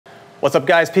What's up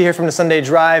guys, P here from the Sunday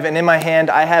Drive, and in my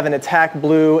hand I have an Attack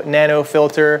Blue Nano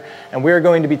filter, and we're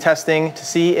going to be testing to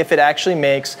see if it actually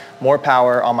makes more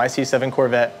power on my C7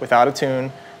 Corvette without a tune.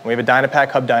 And we have a DynaPack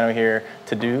Hub Dyno here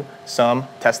to do some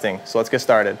testing. So let's get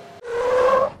started.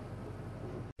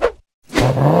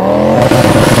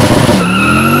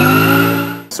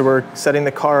 So we're setting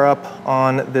the car up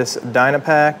on this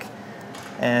DynaPack,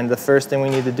 and the first thing we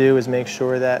need to do is make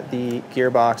sure that the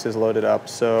gearbox is loaded up.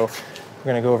 So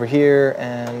we're gonna go over here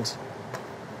and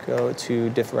go to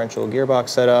differential gearbox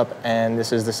setup, and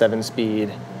this is the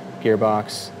 7-speed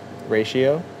gearbox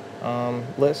ratio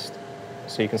list.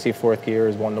 So you can see fourth gear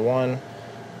is 1:1,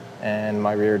 and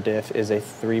my rear diff is a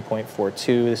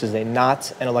 3.42. This is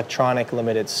not an electronic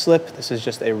limited slip. This is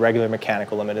just a regular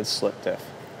mechanical limited slip diff.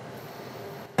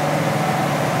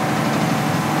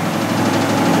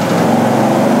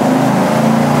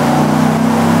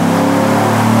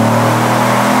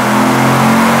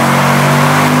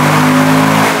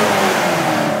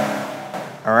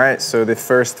 Alright, so the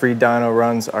first 3 dyno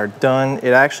runs are done.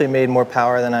 It actually made more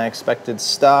power than I expected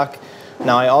stock.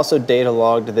 Now I also data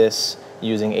logged this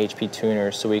using HP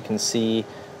tuners so we can see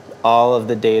all of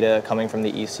the data coming from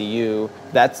the ECU.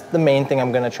 That's the main thing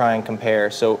I'm going to try and compare.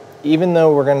 So even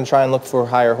though we're going to try and look for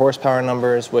higher horsepower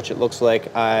numbers, which it looks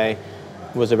like I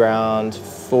was around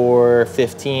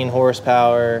 415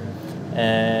 horsepower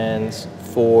and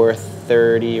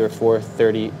 430 or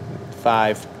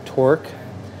 435 torque.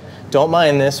 Don't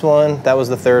mind this one. That was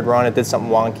the 3rd run. It did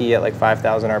something wonky at like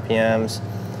 5,000 RPMs.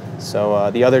 So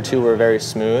the other 2 were very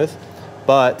smooth.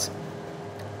 But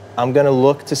I'm gonna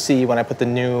look to see when I put the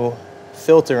new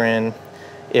filter in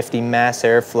if the mass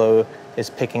airflow is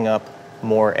picking up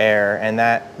more air, and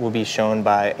that will be shown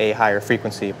by a higher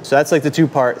frequency. So that's like the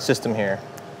 2-part system here.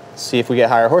 See if we get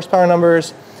higher horsepower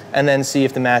numbers, and then see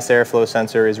if the mass airflow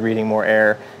sensor is reading more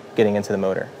air getting into the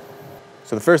motor.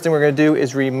 So the first thing we're going to do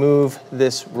is remove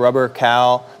this rubber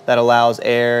cowl that allows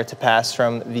air to pass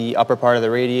from the upper part of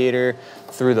the radiator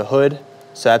through the hood.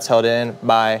 So that's held in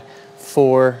by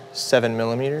 4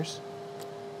 7mm.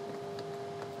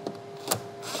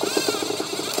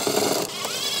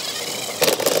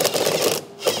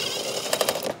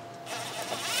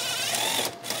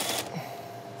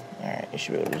 All right, you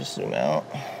should be able to just zoom out.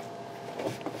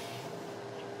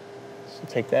 So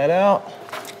take that out.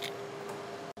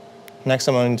 Next,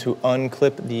 I'm going to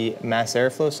unclip the mass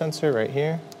airflow sensor right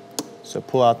here. So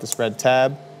pull out this red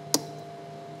tab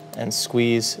and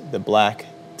squeeze the black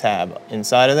tab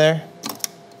inside of there,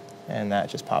 and that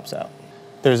just pops out.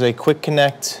 There's a quick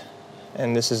connect,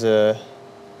 and this is the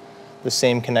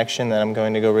same connection that I'm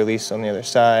going to go release on the other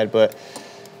side, but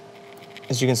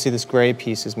as you can see, this gray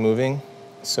piece is moving.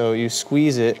 So you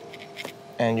squeeze it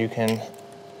and you can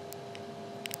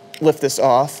lift this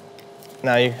off.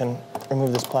 Now you can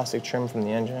remove this plastic trim from the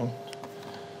engine,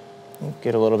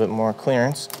 get a little bit more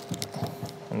clearance,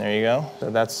 and there you go. So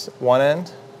that's one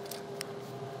end,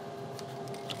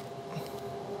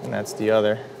 and that's the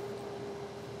other.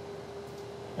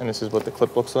 And this is what the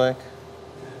clip looks like.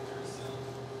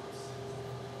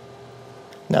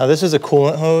 Now this is a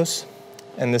coolant hose,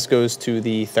 and this goes to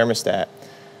the thermostat.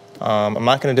 I'm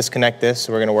not going to disconnect this,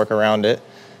 so we're going to work around it,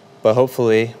 but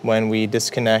hopefully when we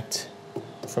disconnect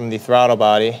from the throttle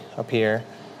body up here,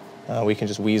 we can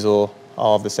just weasel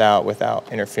all of this out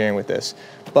without interfering with this.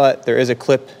 But there is a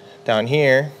clip down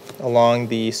here along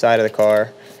the side of the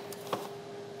car,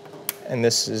 and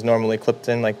this is normally clipped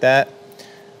in like that,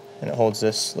 and it holds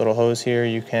this little hose here.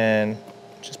 You can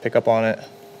just pick up on it,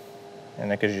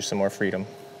 and that gives you some more freedom.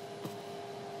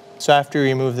 So after you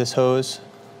remove this hose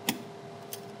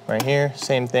right here,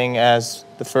 same thing as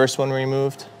the first one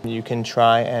removed, you can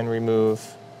try and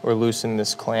remove or loosen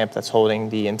this clamp that's holding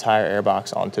the entire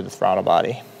airbox onto the throttle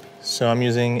body. So I'm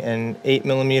using an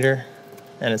 8mm,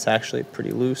 and it's actually pretty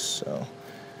loose, so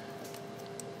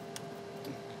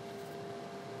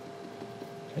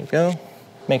there you go.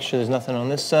 Make sure there's nothing on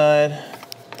this side.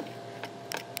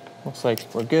 Looks like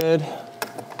we're good.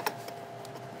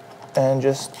 And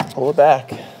just pull it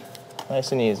back,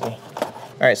 nice and easy. All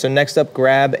right, so next up,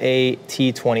 grab a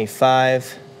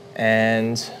T25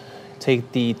 and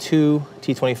take the 2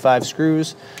 T25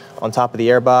 screws on top of the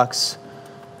airbox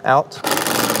out.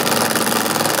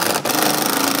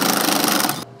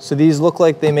 So these look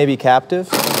like they may be captive.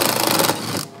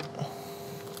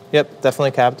 Yep, definitely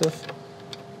captive.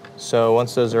 So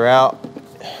once those are out,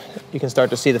 you can start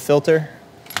to see the filter.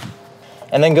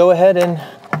 And then go ahead and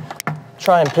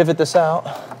try and pivot this out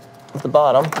at the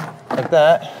bottom like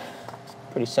that.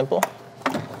 Pretty simple.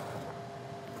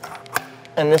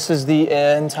 And this is the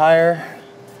entire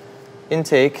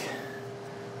intake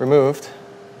removed.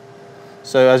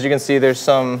 So as you can see, there's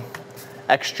some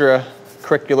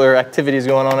extracurricular activities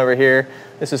going on over here.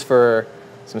 This is for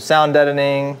some sound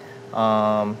deadening,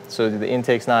 so the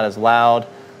intake's not as loud.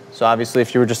 So obviously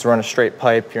if you were just to run a straight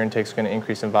pipe, your intake's going to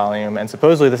increase in volume. And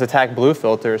supposedly this Attack Blue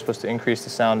filter is supposed to increase the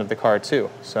sound of the car too.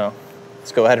 So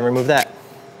let's go ahead and remove that.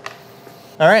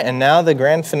 All right, and now the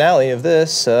grand finale of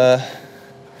this,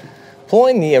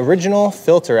 pulling the original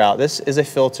filter out. This is a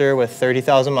filter with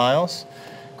 30,000 miles.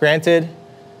 Granted,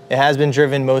 it has been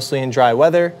driven mostly in dry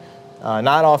weather,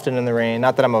 not often in the rain.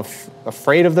 Not that I'm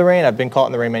afraid of the rain. I've been caught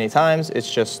in the rain many times. It's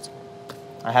just,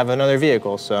 I have another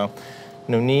vehicle, so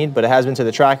no need, but it has been to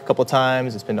the track a couple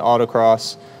times. It's been to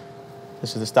autocross.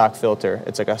 This is the stock filter.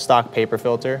 It's like a stock paper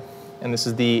filter. And this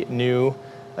is the new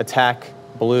Attack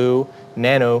Blue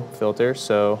Nano filter.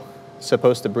 So it's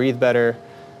supposed to breathe better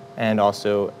and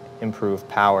also improve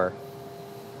power.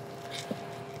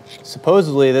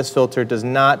 Supposedly this filter does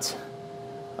not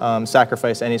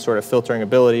sacrifice any sort of filtering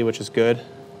ability, which is good.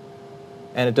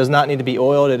 And it does not need to be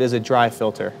oiled. It is a dry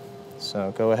filter.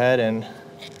 So go ahead and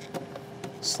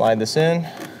slide this in.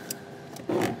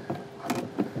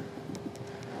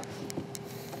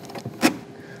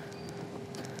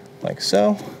 Like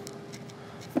so.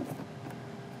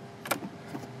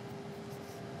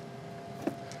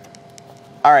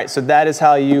 All right, so that is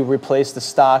how you replace the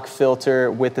stock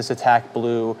filter with this Attack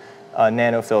Blue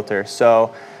Nano filter.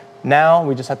 So now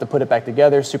we just have to put it back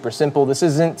together, super simple. This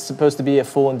isn't supposed to be a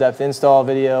full in-depth install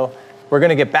video. We're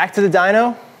gonna get back to the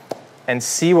dyno and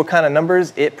see what kind of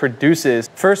numbers it produces.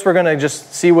 First, we're gonna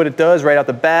just see what it does right out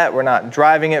the bat. We're not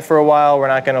driving it for a while. We're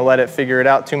not gonna let it figure it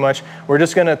out too much. We're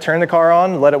just gonna turn the car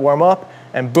on, let it warm up,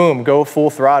 and boom, go full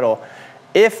throttle.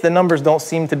 If the numbers don't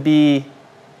seem to be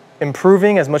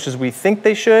improving as much as we think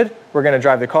they should, we're gonna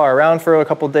drive the car around for a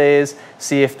couple days,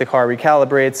 see if the car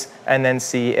recalibrates, and then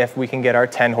see if we can get our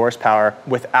 10 horsepower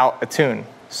without a tune.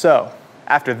 So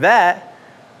after that,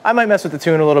 I might mess with the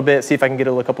tune a little bit, see if I can get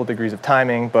a couple degrees of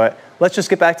timing, but let's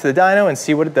just get back to the dyno and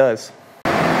see what it does.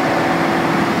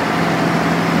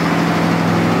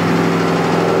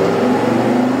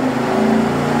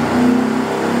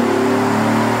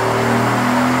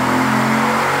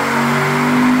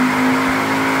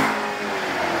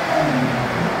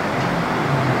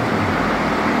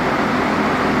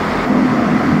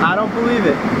 I don't believe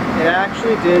it. It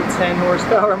actually did 10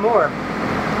 horsepower more.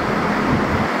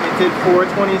 It did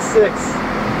 426.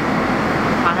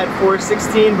 I had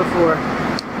 416 before.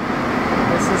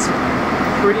 This is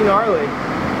pretty gnarly.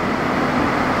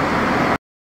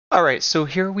 All right, so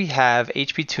here we have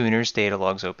HP Tuner's data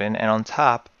logs open, and on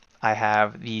top I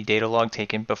have the data log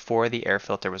taken before the air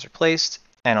filter was replaced,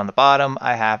 and on the bottom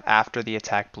I have after the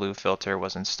Attack Blue filter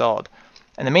was installed.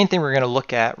 And the main thing we're going to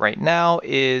look at right now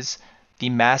is the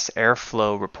mass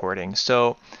airflow reporting.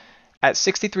 So at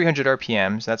 6,300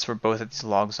 RPMs, that's where both of these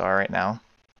logs are right now,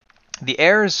 the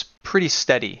air is pretty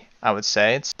steady, I would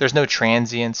say. There's no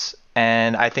transients,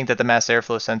 and I think that the mass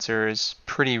airflow sensor is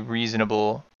pretty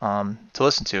reasonable to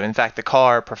listen to. In fact, the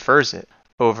car prefers it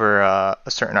over a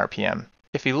certain RPM.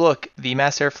 If you look, the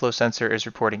mass airflow sensor is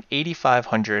reporting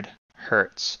 8,500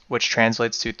 hertz, which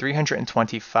translates to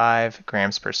 325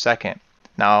 grams per second.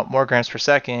 Now, more grams per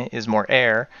second is more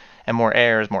air, and more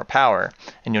air is more power,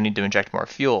 and you'll need to inject more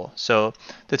fuel. So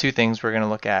the two things we're going to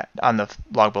look at on the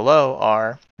log below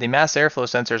are the mass airflow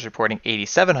sensor is reporting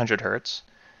 8,700 hertz,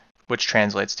 which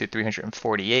translates to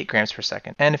 348 grams per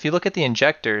second. And if you look at the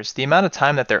injectors, the amount of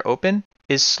time that they're open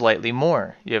is slightly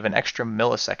more. You have an extra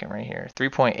millisecond right here,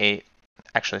 3.8,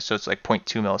 actually, so it's like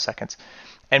 0.2 milliseconds.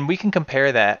 And we can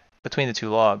compare that between the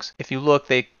two logs. If you look,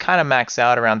 they kind of max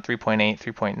out around 3.8,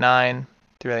 3.9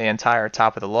 through the entire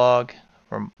top of the log.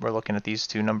 We're looking at these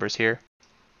two numbers here.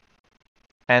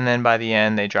 And then by the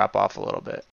end, they drop off a little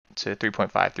bit to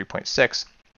 3.5, 3.6.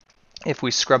 If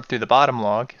we scrub through the bottom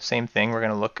log, same thing, we're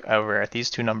going to look over at these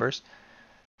two numbers.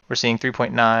 We're seeing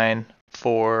 3.9,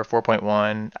 4,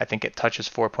 4.1. I think it touches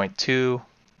 4.2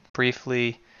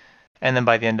 briefly. And then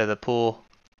by the end of the pool,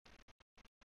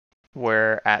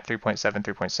 we're at 3.7,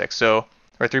 3.6. So,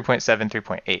 or 3.7,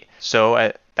 3.8.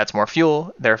 So that's more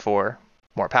fuel, therefore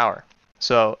more power.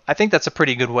 So I think that's a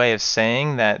pretty good way of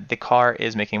saying that the car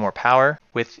is making more power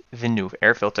with the new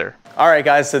air filter. All right,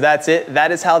 guys, so that's it.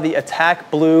 That is how the Attack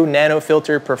Blue Nano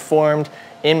filter performed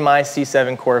in my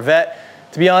C7 Corvette.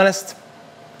 To be honest,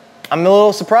 I'm a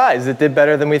little surprised. It did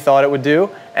better than we thought it would do,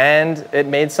 and it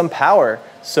made some power.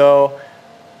 So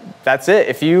that's it.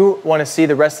 If you want to see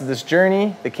the rest of this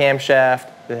journey, the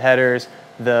camshaft, the headers,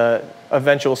 the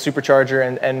eventual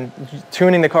supercharger, and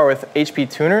tuning the car with HP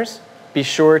tuners, be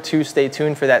sure to stay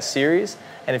tuned for that series.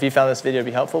 And if you found this video to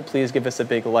be helpful, please give us a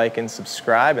big like and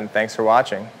subscribe, and thanks for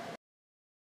watching.